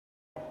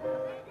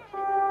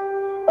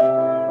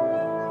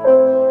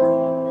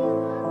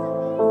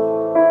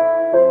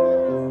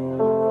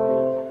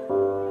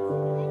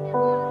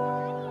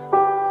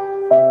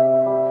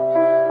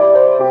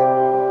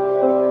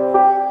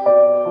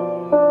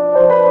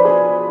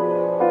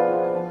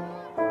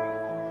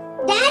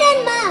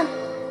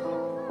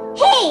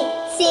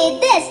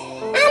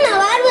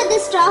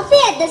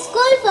the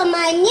school for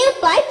my new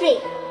poetry.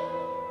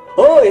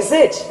 Oh, is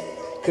it?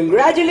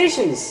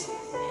 Congratulations!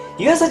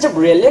 You are such a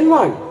brilliant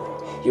one.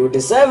 You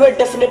deserve it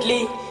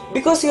definitely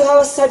because you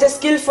have such a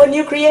skill for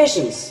new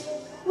creations.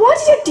 What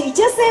did your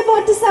teacher say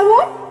about this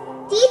award?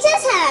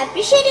 Teachers have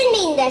appreciated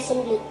me in the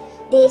assembly.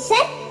 They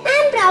said I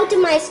am proud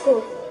to my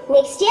school.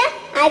 Next year,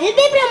 I will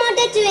be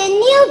promoted to a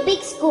new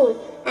big school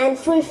and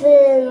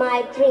fulfill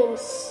my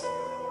dreams.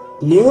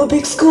 New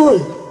big school?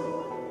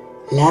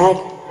 Lad,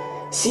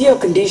 see your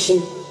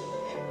condition.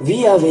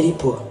 We are very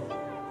poor.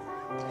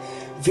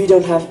 We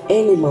don't have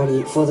any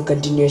money for the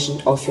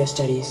continuation of your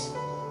studies.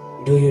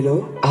 Do you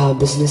know our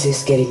business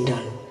is getting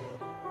dull?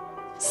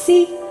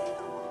 See,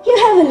 you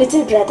have a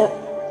little brother.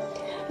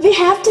 We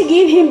have to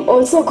give him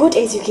also good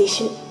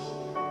education.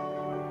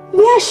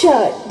 We are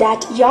sure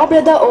that your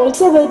brother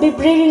also will be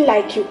brilliant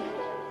like you.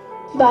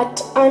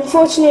 But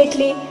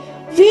unfortunately,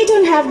 we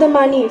don't have the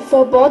money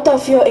for both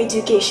of your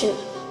education.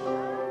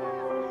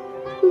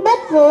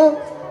 But Mom,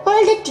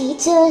 all the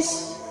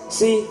teachers...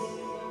 See,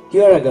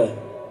 you are a girl.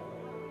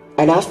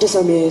 And after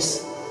some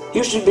years,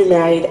 you should be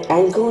married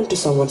and go into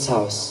someone's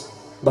house.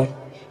 But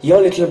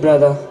your little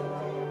brother,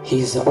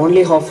 he is the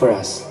only hope for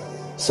us.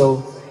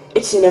 So,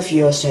 it's enough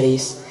your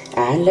studies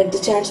and let the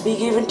chance be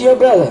given to your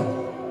brother.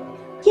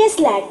 Yes,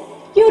 lad,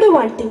 you do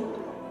one thing.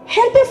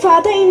 Help your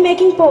father in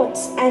making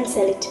pots and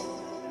sell it.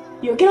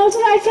 You can also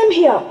write from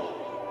here.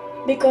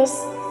 Because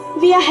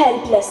we are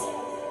helpless.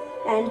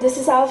 And this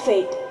is our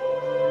fate.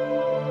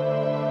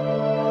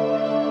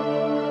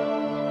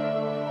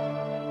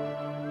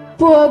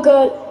 Poor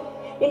girl.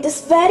 In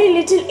this very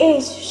little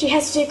age, she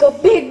has taken a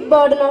big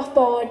burden of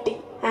poverty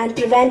and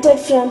prevented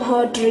from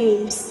her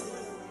dreams.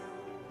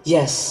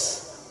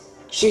 Yes,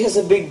 she has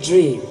a big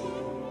dream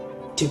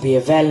to be a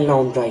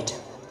well-known writer.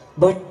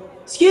 But,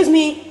 excuse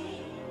me.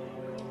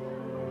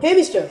 Hey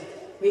mister,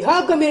 we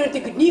have come here with the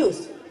good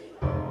news.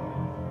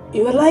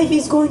 Your life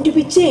is going to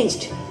be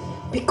changed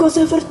because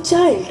of our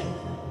child.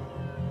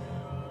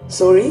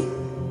 sorry,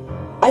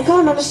 I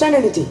can't understand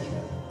anything.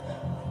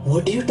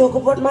 What do you talk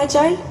about my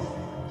child?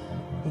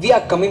 We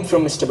are coming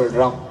from Mr.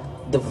 Balram,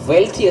 the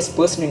wealthiest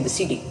person in the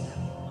city.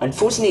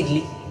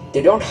 Unfortunately,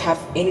 they don't have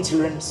any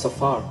children so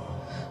far,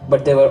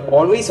 but they were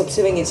always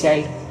observing a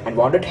child and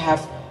wanted to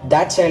have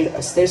that child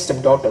as their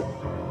stepdaughter.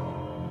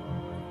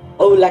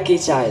 Oh, lucky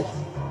child.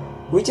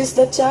 Which is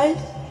that child?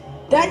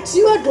 That's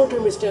your daughter,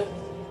 mister.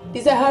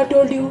 This I have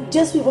told you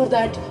just before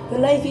that your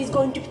life is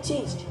going to be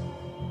changed.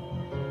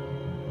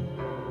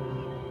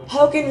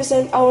 How can we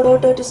send our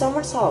daughter to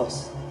someone's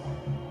house?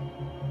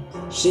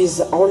 She is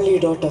the only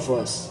daughter for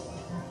us.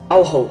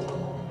 Our hope.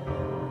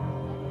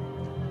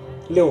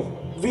 No,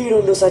 we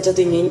don't do such a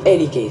thing in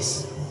any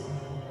case.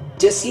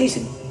 Just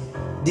listen.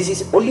 This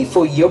is only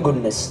for your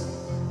goodness.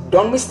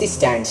 Don't miss this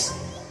chance.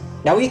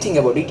 Now you think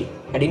about it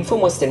and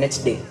inform us the next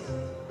day.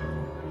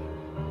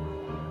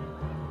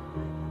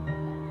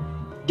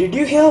 Did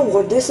you hear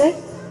what they said?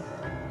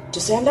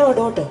 To send our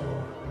daughter.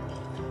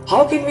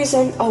 How can we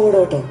send our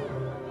daughter?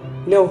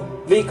 No,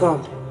 we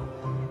can't.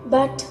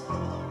 But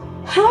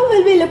how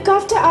will we look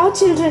after our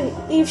children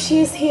if she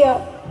is here?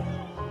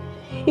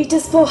 It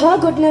is for her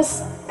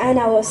goodness and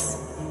ours.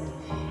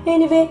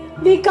 Anyway,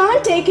 we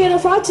can't take care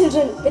of our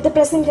children with the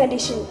present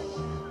condition.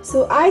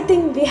 So I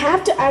think we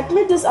have to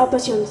admit this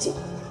opportunity.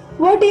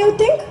 What do you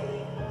think?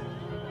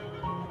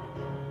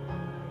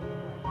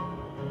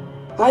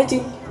 I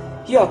think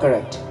you are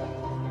correct.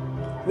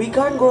 We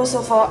can't go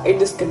so far in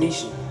this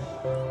condition.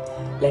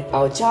 Let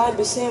our child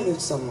be saved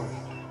with someone.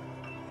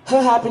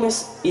 Her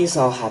happiness is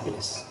our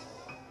happiness.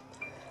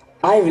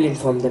 I will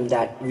inform them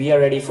that we are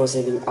ready for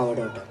saving our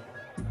daughter.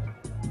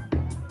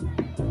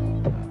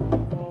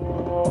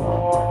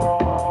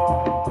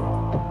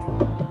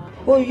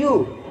 Oh,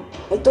 you!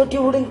 I thought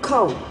you wouldn't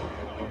come.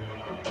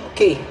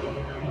 Okay,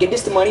 get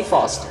us the money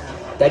fast.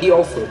 Daddy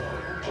offered.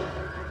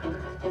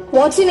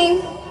 What's your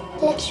name?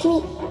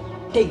 Lakshmi.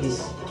 Take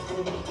this.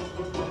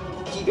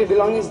 Keep your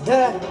belongings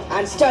there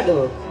and start the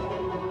work.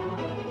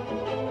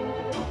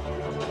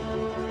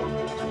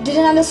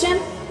 Didn't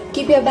understand?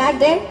 Keep your bag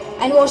there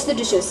and wash the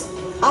dishes.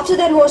 After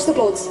that, wash the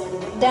clothes.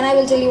 Then I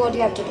will tell you what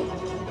you have to do.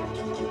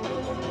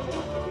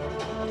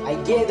 I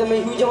gave them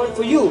a huge amount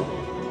for you.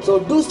 So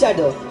do start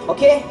the work,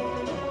 okay?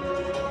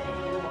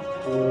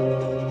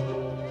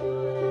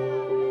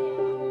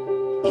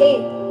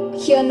 Hey,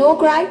 here no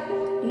cry,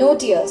 no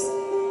tears.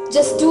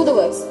 Just do the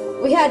works.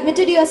 We have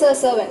admitted you as a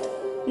servant.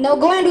 Now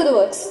go and do the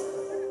works.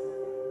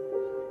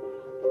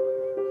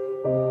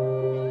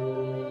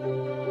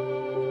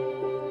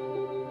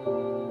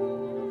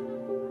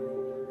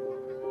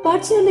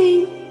 What's your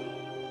name?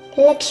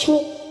 Lakshmi.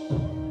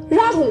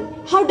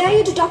 Rahul, how dare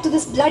you to talk to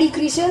this bloody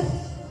creature?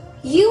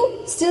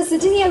 You still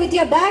sitting here with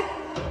your bag?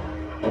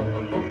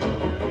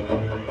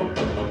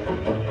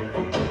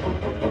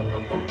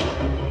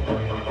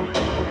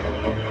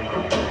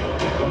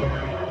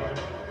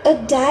 A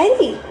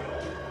diary.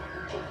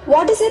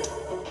 What is it?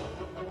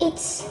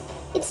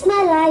 It's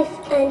my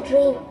life and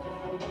dream.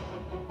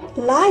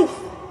 Life.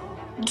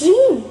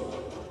 Dream.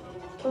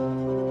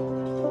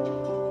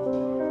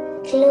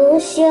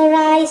 Close your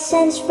eyes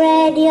and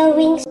spread your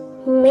wings.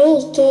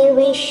 Make a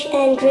wish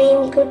and dream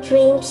good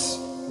dreams.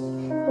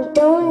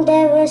 Don't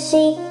ever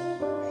say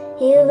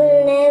you will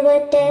never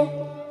tell,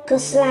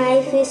 'cause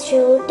life is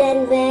short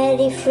and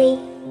very free.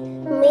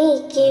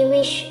 Make a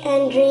wish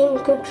and dream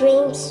good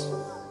dreams.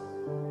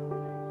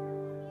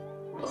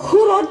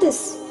 Who wrote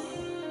this?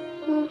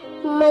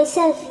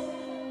 Myself.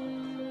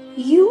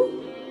 You?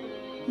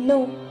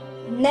 No,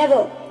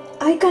 never.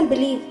 I can't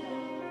believe.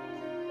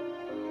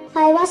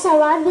 I was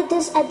awarded with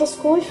this at the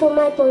school for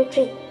my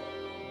poetry.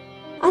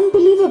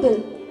 Unbelievable.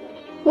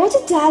 What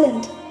a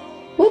talent.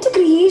 What a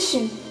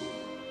creation.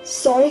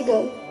 Sorry,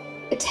 girl.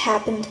 It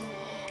happened.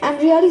 I'm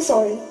really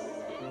sorry.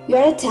 You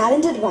are a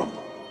talented one.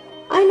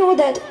 I know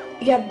that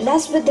you are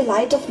blessed with the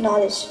light of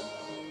knowledge.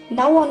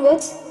 Now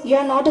onwards, you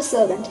are not a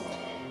servant,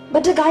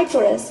 but a guide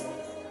for us.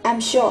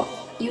 I'm sure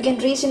you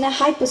can reach in a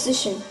high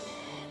position.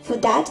 For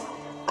that,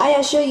 I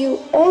assure you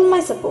all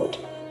my support.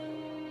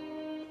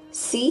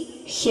 See,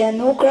 here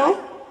no cry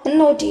and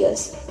no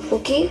tears,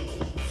 okay?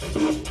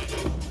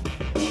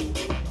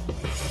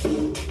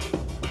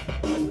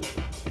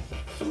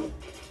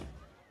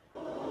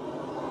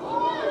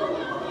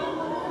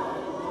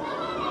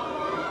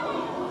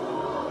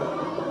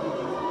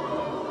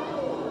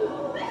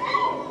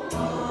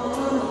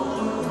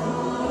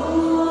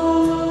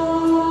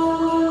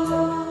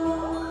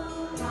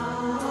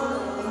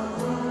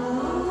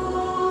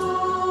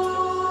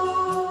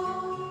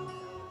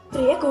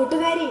 പ്രിയ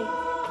കൂട്ടുകാരി,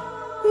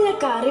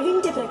 നിനക്ക്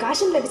അറിവിന്റെ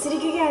പ്രകാശം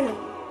ലഭിച്ചിരിക്കുകയാണ്.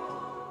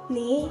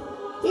 നീ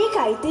ഈ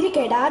കൈത്തിരി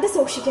കെടാതെ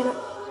സൂക്ഷിക്കണം.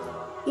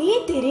 ഈ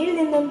തിരിയിൽ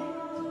നിന്നും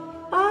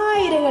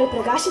ആയിരങ്ങൾ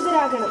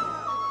പ്രകാശിതരാകണം.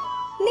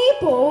 നീ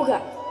പോവുക,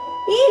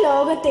 ഈ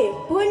ലോകത്തെ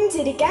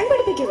പുഞ്ചിരിക്കാൻ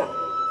പഠിപ്പിക്കുക.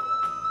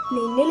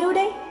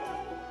 നിന്നിലൂടെ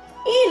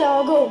ഈ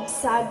ലോകവും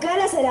സകല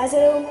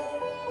സരാചരവും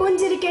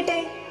പുഞ്ചിരിക്കട്ടെ,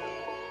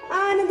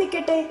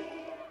 ആനന്ദിക്കട്ടെ.